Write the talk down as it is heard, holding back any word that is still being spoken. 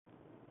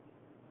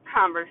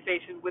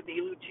Conversations with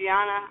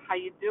Luciana. How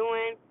you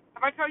doing?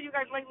 Have I told you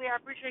guys lately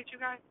I appreciate you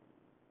guys?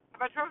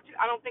 Have I told you?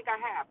 I don't think I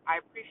have. I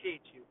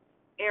appreciate you.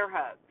 Air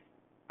hugs.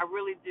 I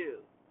really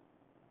do.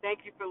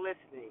 Thank you for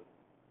listening.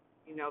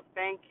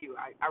 Thank you.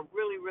 I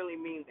really, really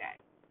mean that.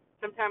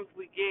 Sometimes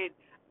we get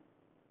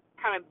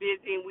kind of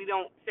busy and we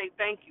don't say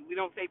thank you. We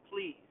don't say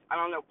please. I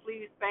don't know.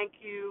 Please,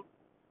 thank you.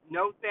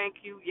 No,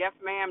 thank you. Yes,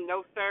 ma'am.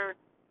 No, sir.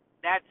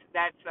 That's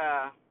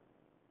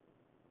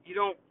you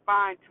don't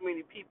find too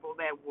many people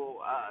that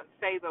will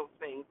say those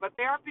things, but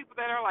there are people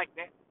that are like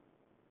that.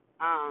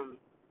 Um,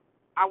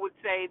 I would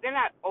say they're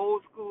not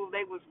old school.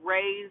 They was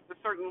raised a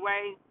certain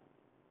way.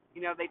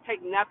 They take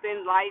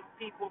nothing, life,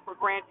 people for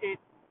granted.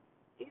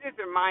 He just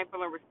are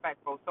mindful and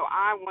respectful. So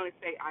I want to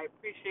say I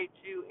appreciate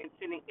you in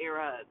sending air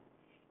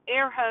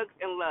hugs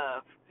and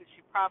love, because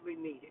you probably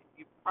need it.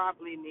 You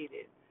probably need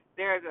it.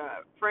 There's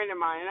a friend of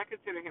mine, and I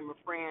consider him a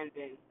friend,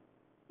 and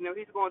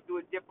he's going through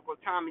a difficult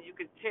time, and you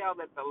can tell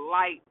that the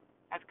light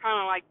has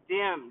kind of like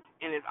dimmed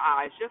in his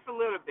eyes just a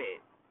little bit.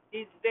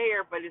 He's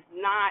there, but it's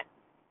not.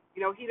 He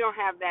don't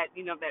have that,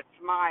 that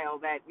smile,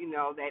 that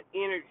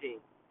energy.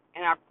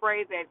 And I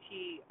pray that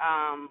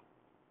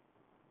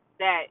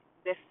that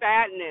the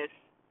sadness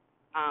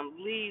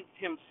leaves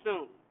him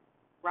soon,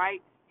 right?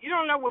 You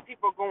don't know what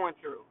people are going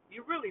through.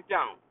 You really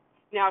don't.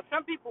 Now,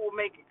 some people will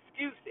make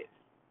excuses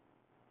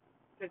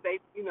because they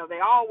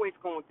always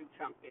going through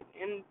something,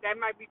 and that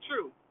might be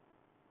true.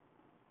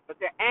 But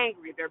they're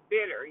angry, they're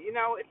bitter.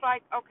 It's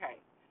like, okay.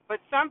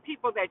 But some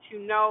people that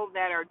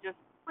that are just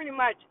pretty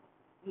much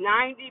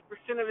 90%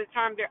 of the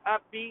time they're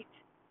upbeat,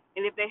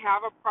 and if they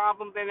have a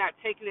problem, they're not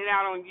taking it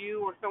out on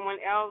you or someone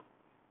else.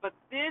 But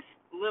this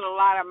little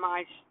light of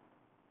my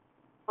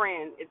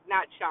friend is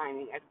not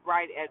shining as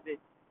bright as it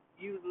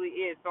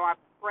usually is. So I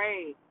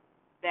pray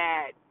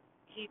that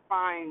he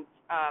finds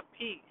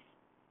peace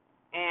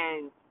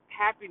and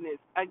happiness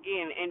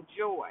again and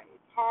joy.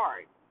 It's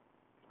hard,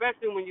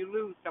 especially when you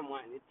lose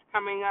someone. It's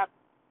coming up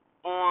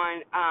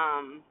on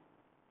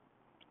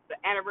the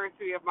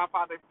anniversary of my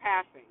father's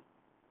passing,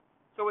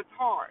 so it's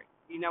hard.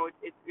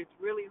 It's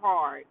really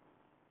hard,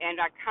 and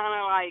I kind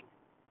of like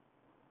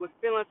was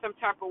feeling some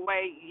type of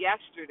way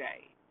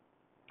yesterday.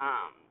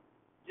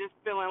 Just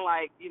feeling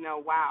like,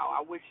 wow,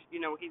 I wish, he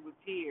was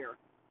here.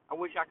 I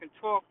wish I could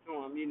talk to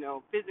him,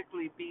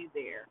 physically be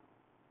there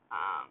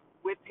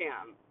with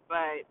him.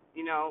 But,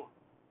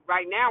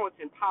 right now it's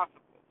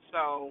impossible.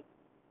 So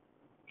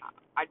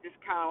I just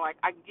kind of like,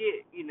 I get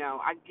it,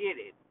 I get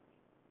it.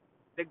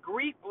 The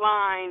grief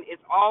line is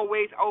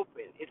always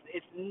open.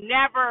 It's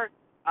never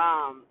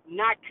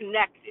not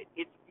connected.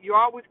 You're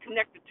always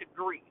connected to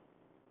grief.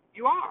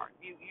 You are.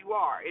 You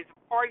are. It's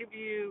a part of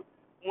you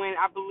when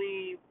I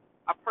believe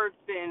a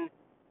person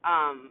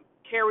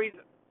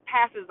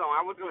passes on.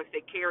 I was going to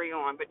say carry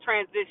on, but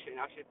transition,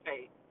 I should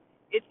say.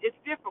 It's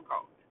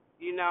difficult.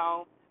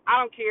 I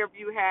don't care if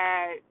you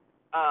had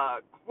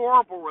a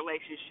horrible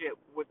relationship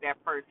with that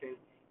person.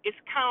 It's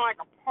kind of like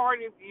a part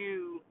of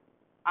you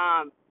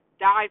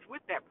dies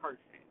with that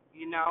person.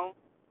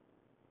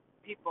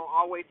 People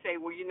always say,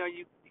 well, you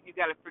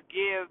got to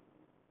forgive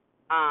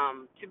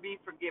to be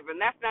forgiven.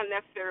 That's not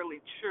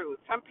necessarily true.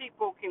 Some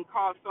people can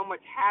cause so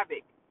much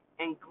havoc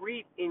and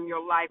grief in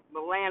your life,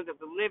 the land of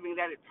the living,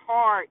 that it's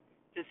hard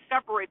to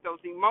separate those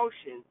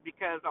emotions,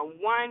 because on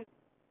one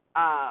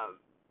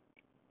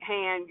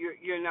hand,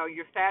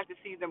 you're sad to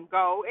see them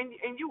go, and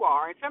you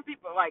are. And some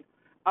people are like,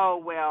 oh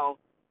well,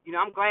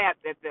 I'm glad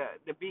that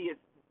the bee is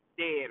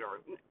dead, or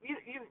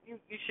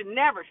you should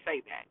never say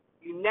that.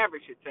 You never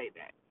should say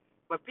that.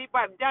 But people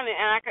have done it,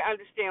 and I can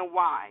understand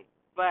why.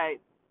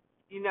 But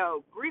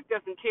grief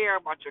doesn't care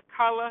about your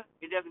color.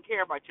 It doesn't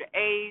care about your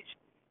age.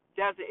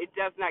 It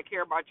does not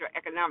care about your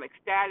economic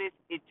status.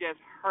 It just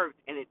hurts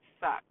and it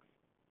sucks.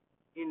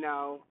 And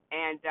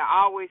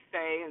I always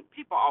say, and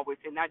people always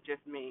say, not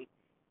just me,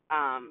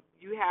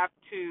 you have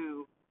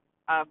to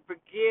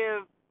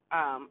forgive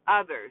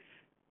others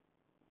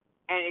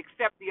and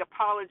accept the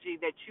apology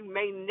that you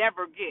may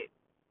never get.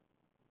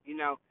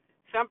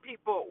 Some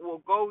people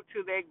will go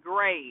to their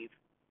grave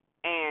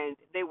and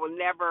they will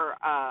never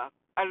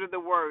utter the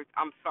words,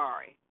 I'm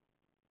sorry,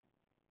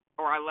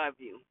 or I love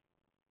you.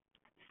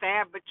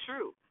 Sad but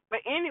true.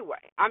 But anyway,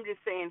 I'm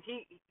just saying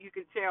you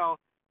can tell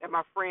that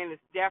my friend is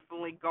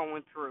definitely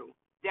going through.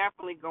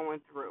 Definitely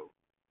going through.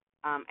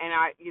 And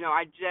I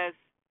just,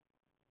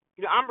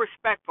 I'm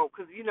respectful,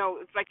 because,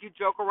 it's like you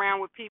joke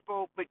around with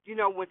people, but,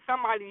 when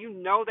somebody,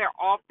 they're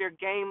off their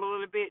game a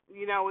little bit,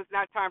 it's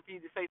not time for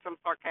you to say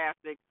something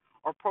sarcastic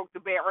or poke the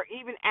bear or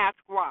even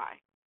ask why.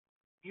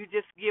 You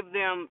just give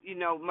them,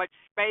 much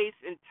space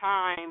and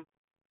time,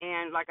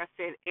 and like I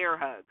said,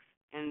 air hugs,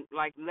 and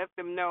like let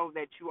them know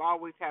that you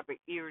always have an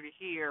ear to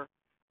hear,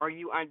 or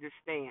you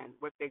understand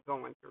what they're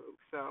going through.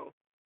 So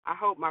I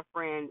hope my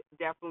friend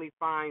definitely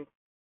finds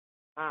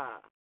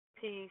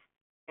peace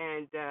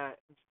and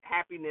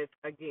happiness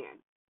again,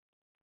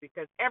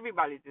 because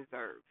everybody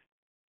deserves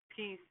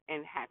peace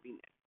and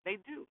happiness. They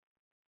do.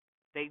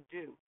 They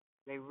do.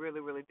 They really,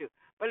 really do.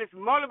 But it's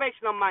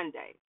Motivational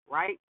Monday,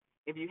 right?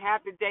 If you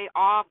have the day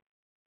off,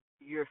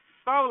 You're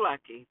so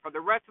lucky. For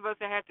the rest of us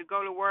that had to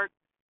go to work,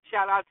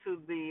 shout out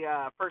to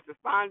the first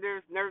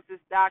responders,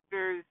 nurses,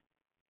 doctors,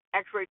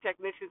 X-ray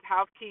technicians,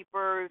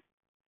 housekeepers,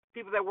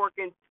 people that work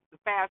in the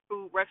fast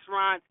food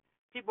restaurants,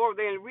 people over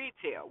there in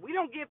retail. We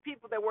don't give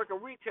people that work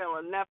in retail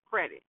enough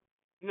credit.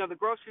 You know, the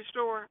grocery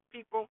store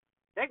people,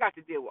 they got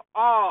to deal with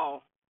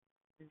all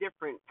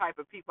different type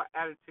of people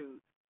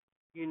attitudes.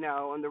 You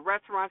know, and the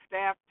restaurant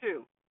staff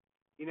too.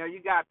 You know,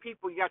 you got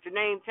people, you got your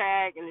name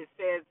tag, and it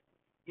says,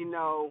 you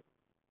know,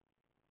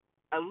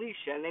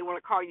 Alicia, and they want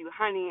to call you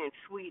honey and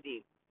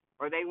sweetie,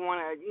 or they want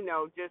to, you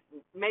know, just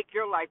make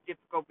your life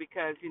difficult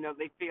because, you know,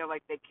 they feel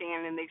like they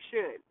can and they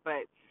should.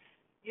 But,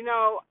 you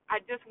know, I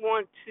just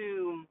want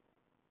to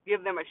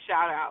give them a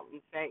shout out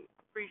and say,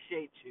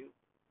 appreciate you.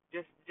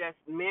 Just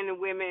men and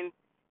women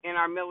in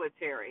our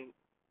military,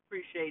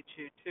 appreciate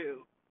you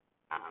too.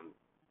 Um,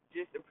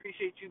 just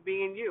appreciate you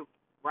being you,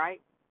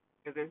 right?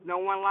 Because there's no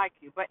one like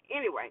you. But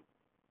anyway,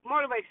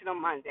 Motivational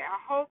Monday. I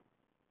hope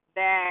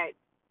that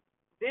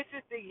this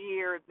is the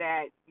year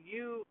that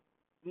you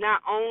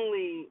not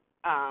only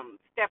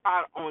step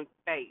out on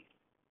faith,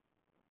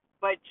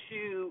 but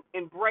you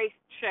embrace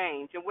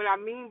change. And what I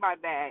mean by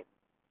that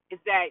is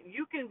that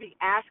you can be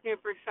asking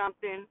for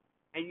something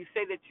and you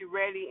say that you're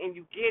ready and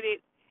you get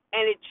it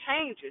and it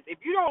changes. If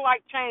you don't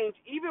like change,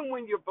 even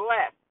when you're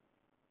blessed,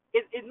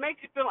 it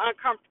makes you feel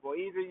uncomfortable.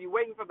 Either you're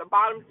waiting for the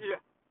bottom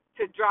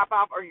to drop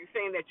off or you're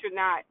saying that you're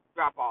not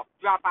drop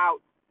out,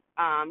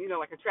 you know,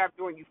 like a trap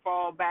door and you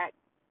fall back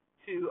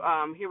to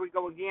here we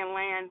go again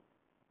land.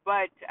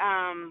 But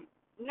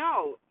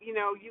no, you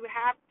know, you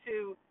have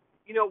to,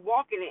 you know,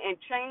 walk in it, and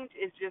change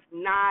is just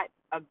not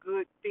a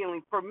good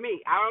feeling for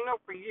me. I don't know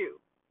for you.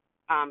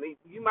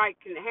 You might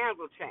can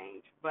handle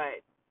change,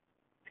 but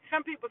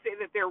some people say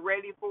that they're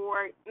ready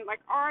for it. And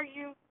like, are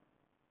you?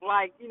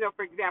 Like, you know,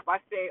 for example,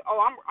 I say, oh,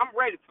 I'm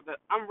ready for the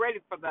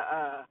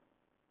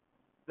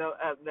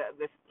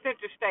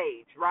center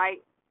stage,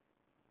 right?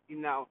 You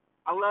know,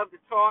 I love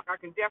to talk. I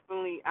can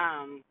definitely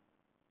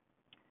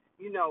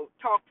you know,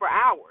 talk for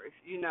hours,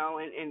 you know,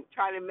 and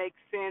try to make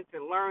sense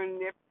and learn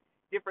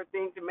different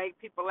things to make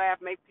people laugh,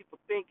 make people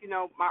think. You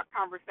know, my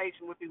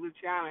conversation with you,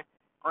 Luciana,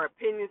 are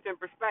opinions and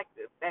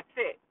perspectives. That's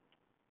it.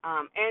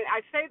 And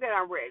I say that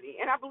I'm ready,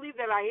 and I believe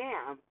that I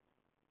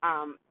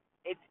am.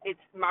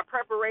 It's my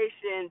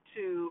preparation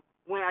to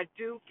when I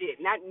do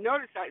get. Not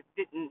notice I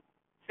didn't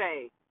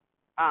say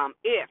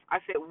if. I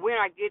said when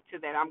I get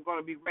to that, I'm going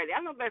to be ready.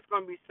 I know there's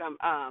going to be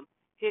some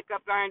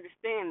hiccups. I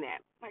understand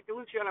that. Like,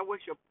 Luciana,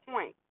 what's your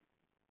point?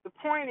 The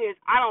point is,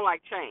 I don't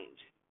like change.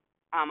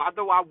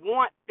 Although I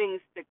want things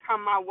to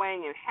come my way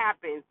and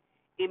happen,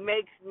 it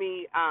makes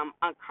me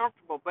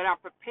uncomfortable. But I'm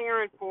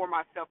preparing for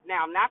myself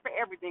now, not for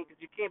everything, because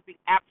you can't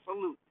be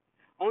absolute.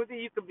 Only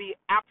thing you can be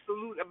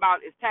absolute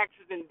about is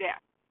taxes and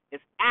death.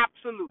 It's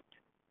absolute.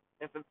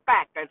 It's a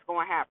fact that's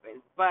going to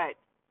happen. But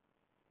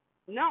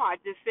no, I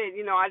just said,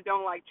 you know, I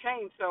don't like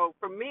change. So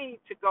for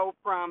me to go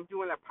from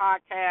doing a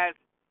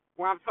podcast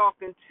where I'm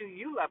talking to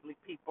you lovely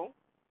people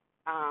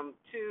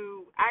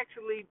to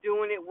actually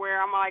doing it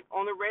where I'm like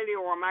on the radio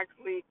or I'm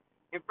actually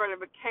in front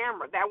of a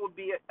camera. That would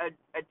be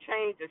a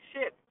change, a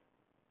shift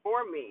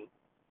for me.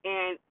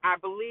 And I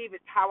believe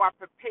it's how I'm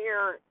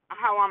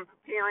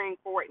preparing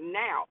for it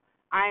now.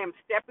 I am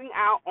stepping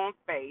out on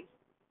faith,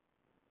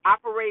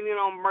 operating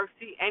on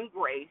mercy and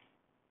grace,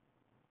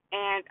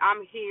 and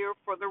I'm here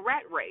for the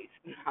rat race.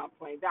 No, I'm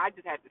playing. I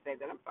just had to say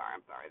that. I'm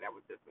sorry. That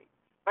was just me.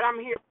 But I'm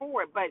here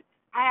for it. But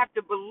I have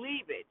to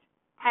believe it.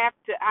 I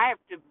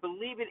have to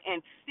believe it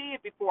and see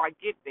it before I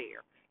get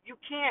there. You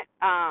can't.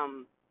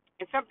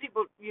 And some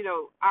people, you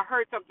know, I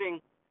heard something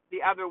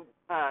the other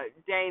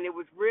day, and it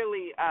was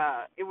really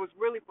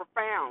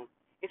profound.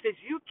 It says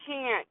you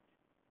can't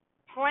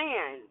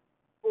plan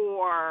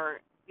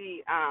for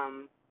the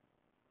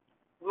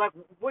like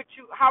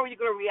how are you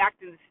going to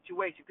react in the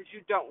situation because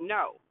you don't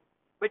know.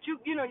 But you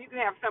know you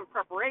can have some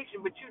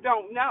preparation, but you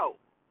don't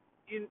know.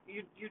 You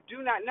do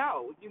not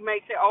know. You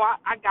may say, oh,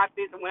 I got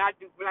this, and when I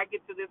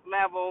get to this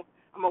level,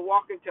 I'm gonna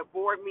walk into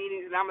board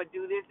meetings and I'm gonna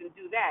do this and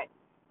do that.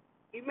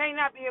 You may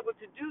not be able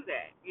to do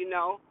that, you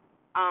know,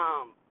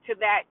 to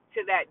that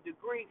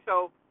degree.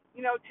 So,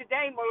 you know,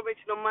 today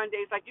Motivational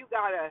Monday is like you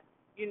gotta,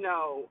 you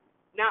know,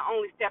 not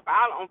only step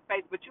out on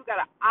faith, but you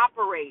gotta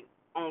operate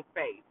on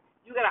faith.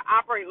 You gotta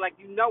operate like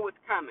you know it's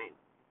coming.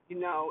 You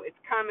know it's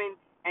coming,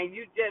 and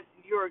you're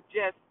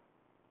just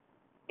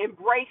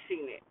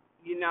embracing it.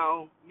 You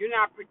know, you're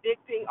not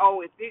predicting.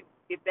 Oh, if they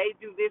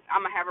do this,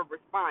 I'm gonna have a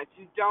response.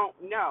 You don't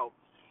know,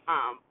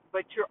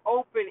 but you're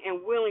open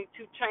and willing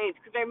to change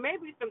because there may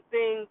be some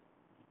things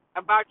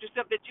about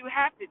yourself that you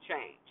have to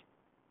change.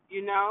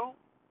 You know,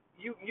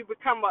 you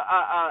become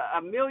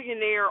a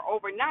millionaire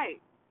overnight.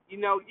 You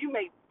know, you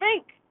may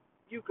think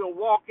you can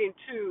walk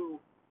into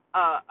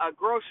a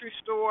grocery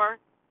store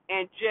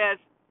and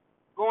just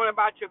going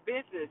about your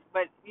business,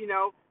 but you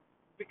know,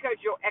 because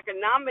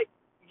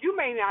you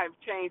may not have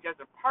changed as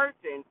a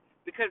person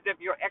because of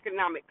your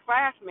economic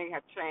class may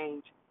have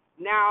changed.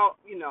 Now,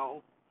 you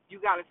know, you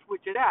got to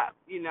switch it up.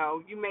 You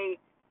know, you may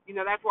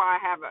That's why I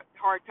have a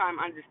hard time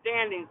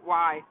understanding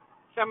why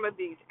some of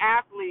these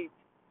athletes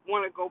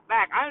want to go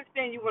back. I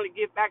understand you want to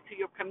give back to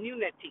your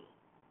community.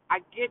 I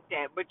get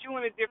that, but you're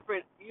in a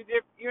different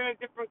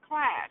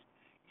class.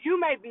 You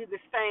may be the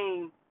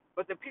same,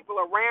 but the people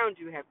around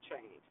you have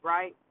changed,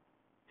 right?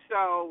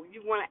 So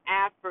you want to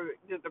ask for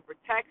the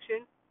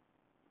protection,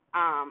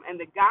 and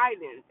the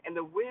guidance and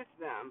the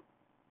wisdom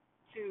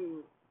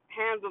to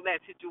handle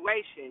that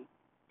situation,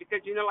 because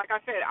like I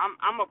said,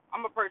 I'm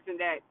a person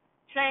that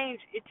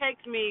change. It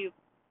takes me.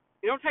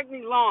 It don't take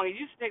me long. It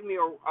used to take me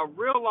a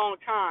real long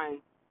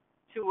time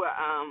to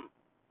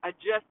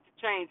adjust to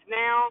change.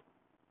 Now,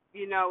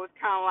 it's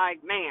kind of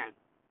like, man,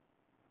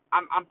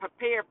 I'm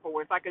prepared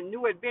for it. It's like a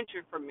new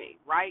adventure for me,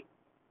 right?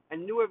 A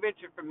new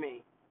adventure for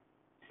me.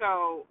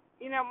 So,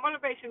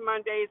 Motivation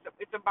Mondays,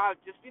 it's about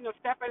just,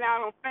 stepping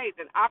out on faith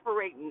and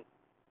operating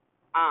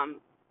um,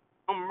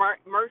 on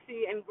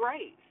mercy and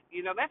grace.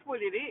 That's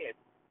what it is.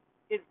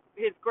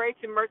 His grace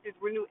and mercy is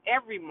renewed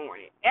every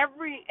morning.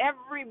 Every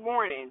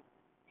morning,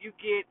 you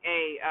get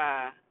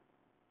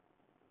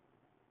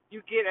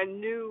a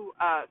new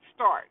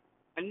start,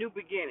 a new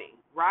beginning,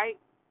 right?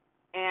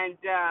 And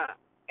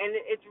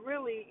it's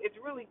really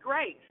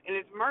grace and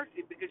it's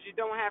mercy, because you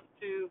don't have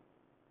to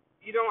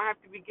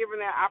be given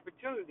that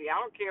opportunity. I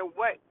don't care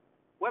what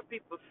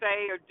people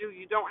say or do.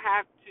 You don't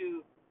have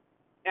to.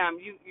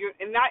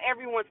 And not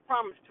everyone's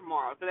promised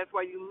tomorrow, so that's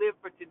why you live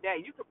for today.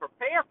 You can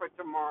prepare for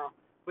tomorrow,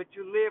 but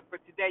you live for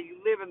today.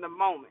 You live in the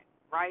moment,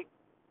 right?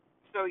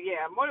 So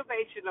yeah,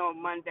 Motivational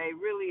Monday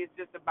really is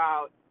just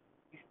about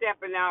you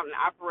stepping out and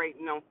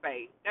operating on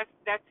faith. That's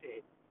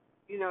it.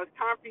 It's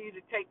time for you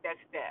to take that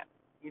step.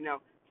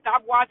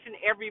 Stop watching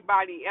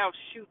everybody else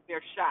shoot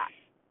their shot.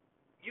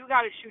 You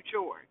got to shoot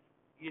yours.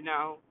 You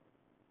know,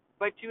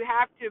 but you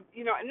have to,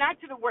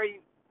 not to a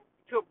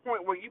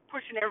point where you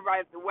pushing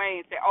everybody away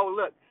and say, "Oh,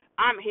 look,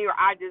 I'm here,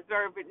 I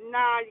deserve it."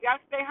 Nah, you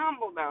gotta stay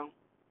humble though.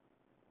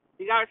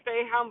 You gotta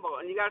stay humble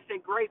and you gotta stay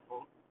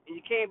grateful, and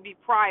you can't be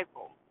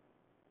prideful.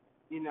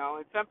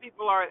 And some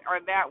people are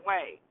that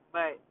way,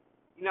 but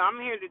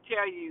I'm here to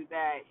tell you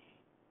that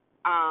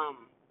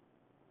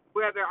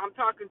whether I'm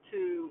talking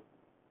to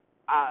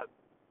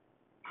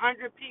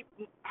 100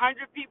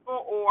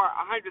 people or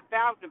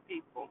 100,000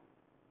 people,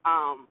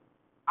 um,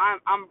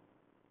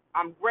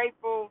 I'm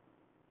grateful,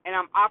 and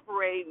I'm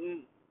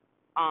operating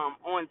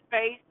on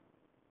faith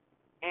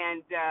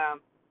and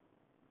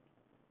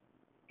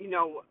you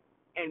know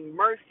and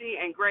mercy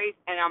and grace,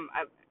 and I'm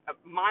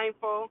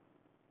mindful,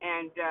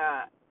 and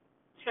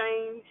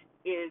change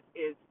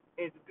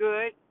is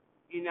good.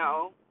 You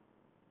know,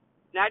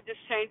 not just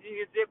changing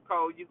your zip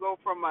code. You go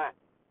from a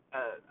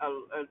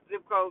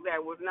zip code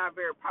that was not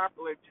very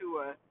popular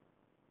to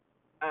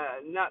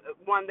not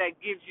one that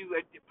gives you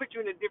put you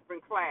in a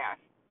different class.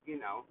 You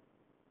know,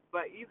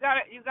 but you just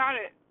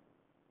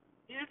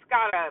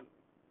gotta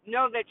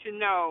know that you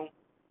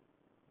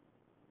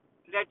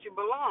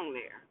belong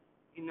there.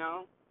 You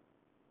know,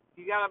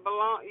 you gotta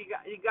belong.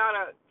 You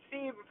gotta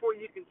see it before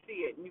you can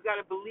see it, and you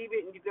gotta believe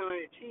it, and you're gonna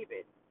achieve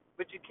it.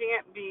 But you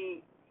can't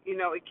be,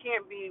 it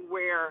can't be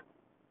where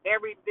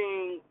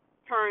everything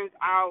turns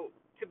out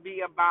to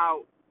be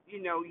about, you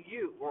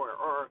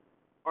or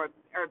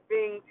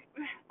things.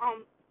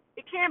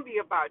 It can be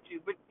about you,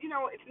 but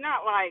it's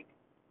not like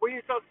where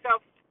you're so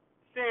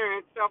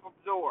self-centered,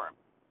 self-absorbed.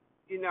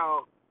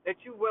 That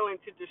you're willing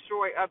to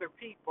destroy other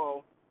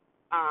people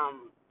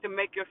to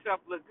make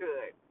yourself look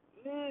good.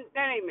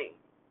 That ain't me.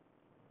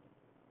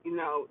 You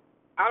know,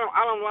 I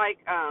don't like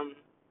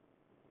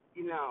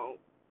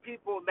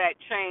people that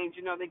change.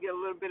 They get a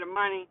little bit of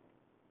money,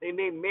 they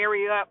may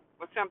marry up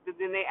or something,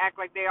 then they act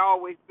like they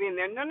always been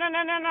there. No, no,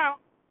 no, no, no.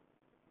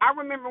 I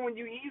remember when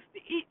you used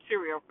to eat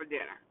cereal for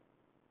dinner.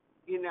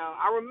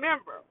 I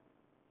remember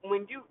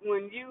when you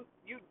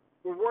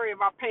were worried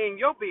about paying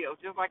your bills,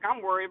 just like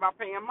I'm worried about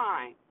paying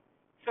mine.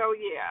 So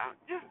yeah,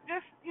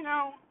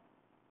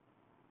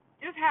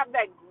 just have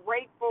that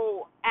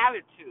grateful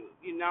attitude.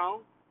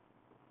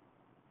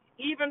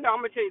 Even though I'm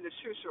gonna tell you the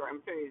true story, I'm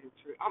gonna tell you the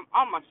truth.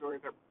 All my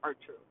stories are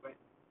true, but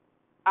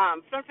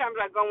sometimes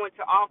I go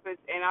into office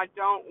and I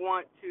don't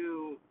want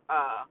to.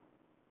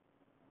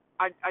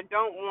 I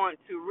don't want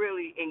to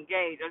really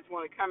engage. I just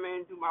want to come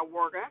in, do my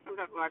work. And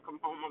sometimes when I come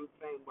home, I'm the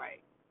same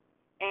way.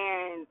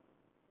 And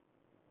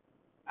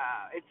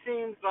it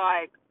seems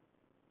like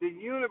the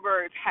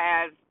universe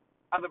has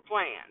other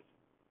plans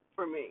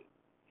for me.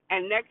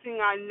 And next thing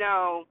I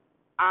know,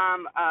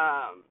 I'm,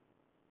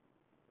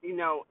 in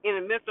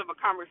the midst of a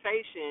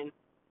conversation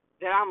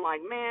that I'm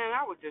like, man,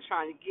 I was just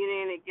trying to get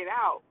in and get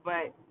out.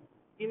 But,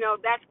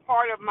 that's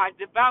part of my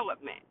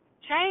development.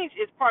 Change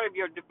is part of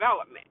your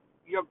development,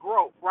 your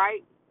growth,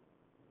 right?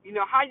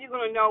 How you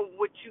gonna know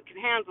what you can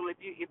handle if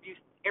you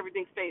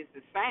everything stays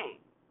the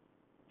same?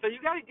 So you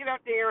got to get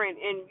out there and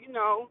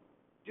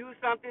do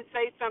something,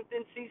 say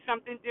something, see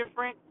something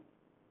different.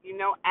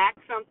 Act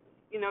something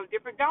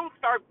different. Don't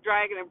start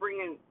dragging and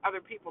bringing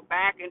other people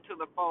back into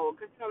the fold,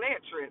 because they're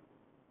a trip.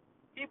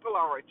 People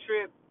are a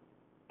trip,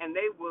 and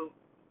they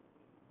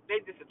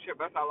just a trip.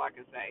 That's all I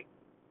can say.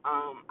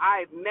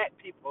 I've met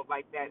people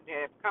like that that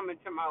have come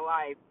into my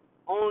life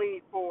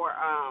only for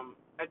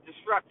a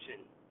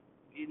disruption,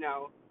 you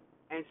know.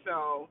 And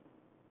so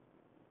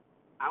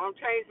I don't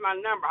change my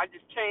number. I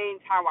just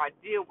change how I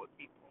deal with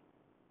people,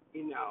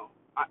 you know.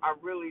 I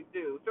really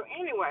do. So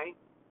anyway,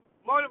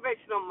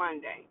 Motivational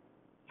Monday.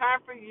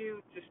 Time for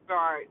you to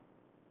start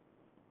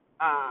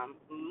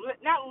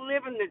not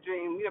living the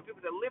dream, you know,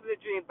 people that live the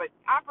dream, but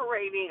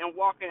operating and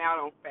walking out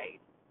on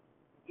faith.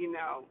 You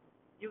know,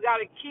 you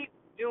got to keep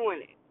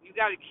doing it. You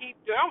got to keep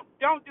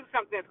don't do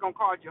something that's gonna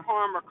cause you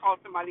harm or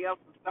cause somebody else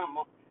to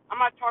stumble. I'm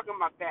not talking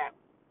about that.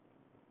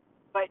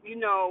 But you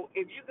know,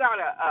 if you got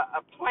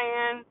a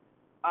plan,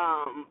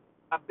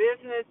 a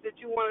business that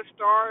you want to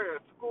start, or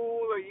a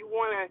school, or you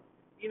want to,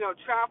 you know,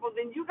 travel,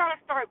 then you got to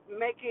start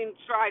making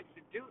strides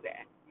to do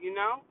that. You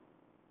know,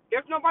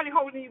 there's nobody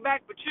holding you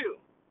back but you.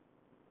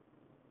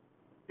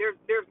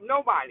 There's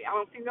nobody. I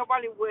don't see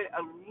nobody with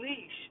a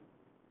leash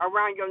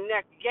around your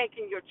neck,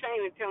 yanking your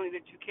chain and telling you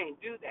that you can't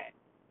do that.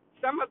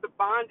 Some of the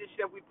bondage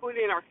that we put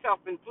in are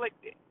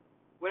self-inflicted.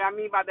 What I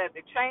mean by that,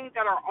 the chains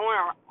that are on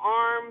our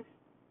arms,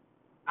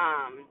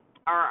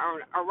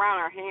 are around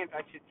our hands,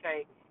 I should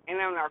say,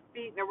 and on our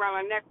feet and around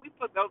our neck, we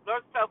put those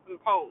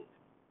self-imposed,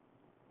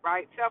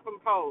 right?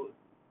 Self-imposed.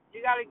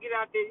 You got to get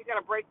out there. You got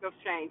to break those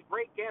chains.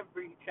 Break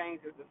every chain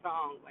is a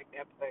song like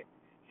that, but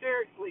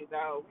seriously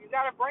though, you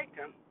got to break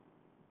them.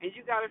 And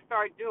you got to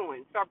start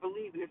doing, start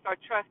believing, and start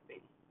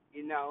trusting.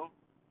 You know,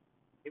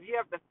 if you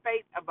have the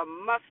faith of a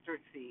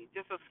mustard seed,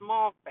 just a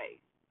small faith,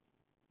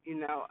 you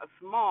know, a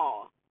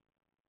small,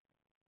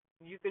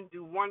 you can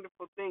do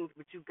wonderful things.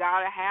 But you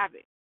got to have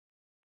it.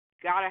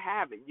 Got to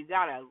have it. You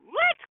got to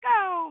let's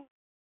go.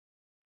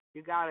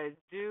 You got to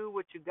do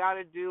what you got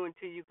to do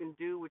until you can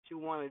do what you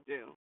want to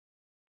do.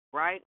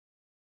 Right?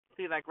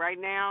 See, like right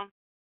now,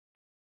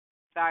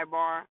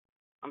 sidebar,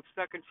 I'm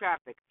stuck in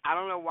traffic. I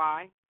don't know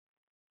why.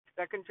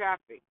 Stuck in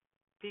traffic.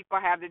 People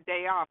have the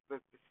day off, but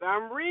for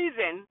some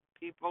reason,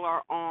 people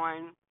are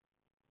on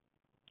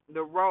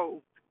the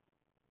road.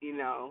 You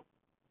know,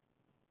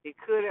 it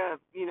could have,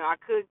 you know, I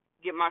could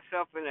get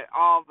myself in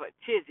all of a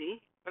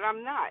tizzy, but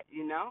I'm not.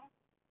 You know,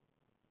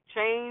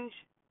 change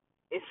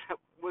is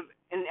was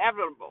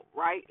inevitable,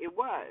 right? It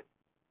was.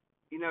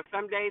 You know,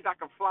 some days I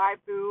can fly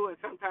through, and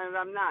sometimes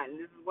I'm not. And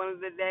this is one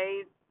of the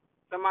days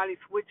somebody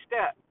switched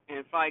up, and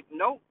it's like,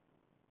 nope,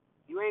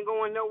 you ain't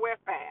going nowhere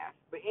fast.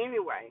 But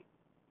anyway,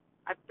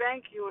 I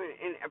thank you,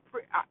 and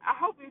I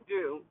hope you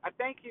do. I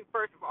thank you,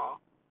 first of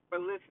all, for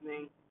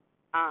listening,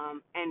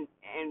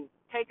 and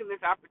taking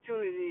this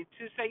opportunity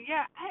to say,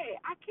 yeah, hey,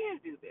 I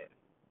can do this.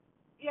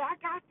 Yeah, I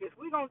got this.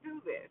 We're going to do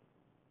this.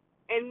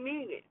 And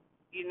mean it,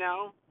 you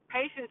know.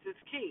 Patience is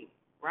key,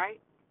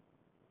 right?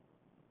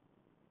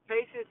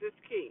 Patience is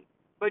key.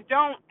 But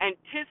don't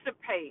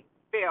anticipate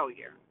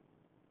failure.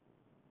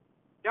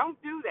 Don't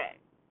do that,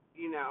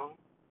 you know.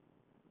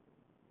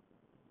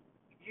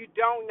 You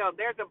don't know.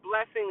 There's a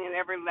blessing in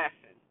every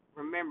lesson.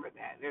 Remember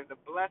that. There's a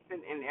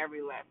blessing in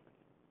every lesson.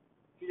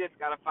 You just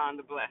got to find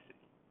the blessing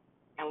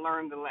and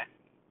learn the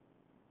lesson.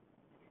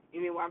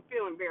 Anyway, I'm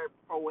feeling very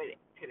poetic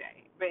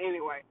today. But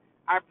anyway,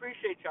 I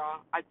appreciate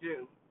y'all. I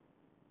do.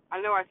 I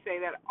know I say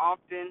that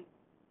often,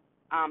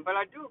 but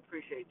I do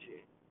appreciate you.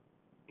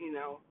 You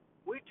know,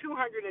 we're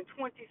 227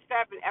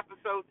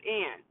 episodes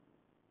in.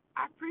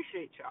 I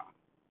appreciate y'all.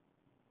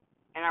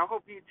 And I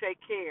hope you take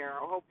care.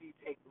 I hope you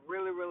take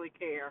really, really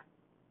care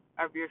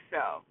of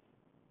yourself.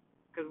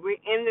 Because we're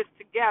in this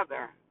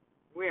together.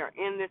 We are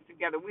in this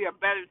together. We are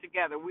better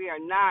together. We are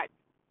not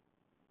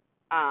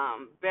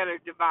better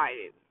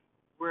divided.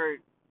 We're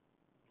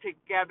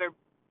together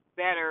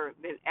better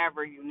than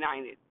ever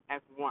united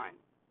as one.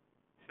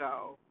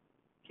 So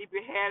keep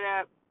your head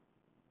up.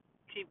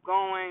 Keep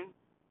going.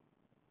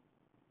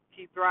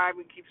 Keep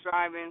thriving. Keep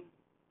striving.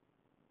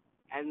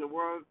 And in the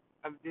world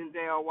of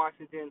Denzel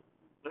Washington,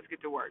 let's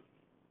get to work.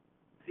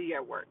 See you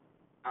at work.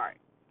 All right.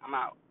 I'm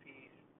out.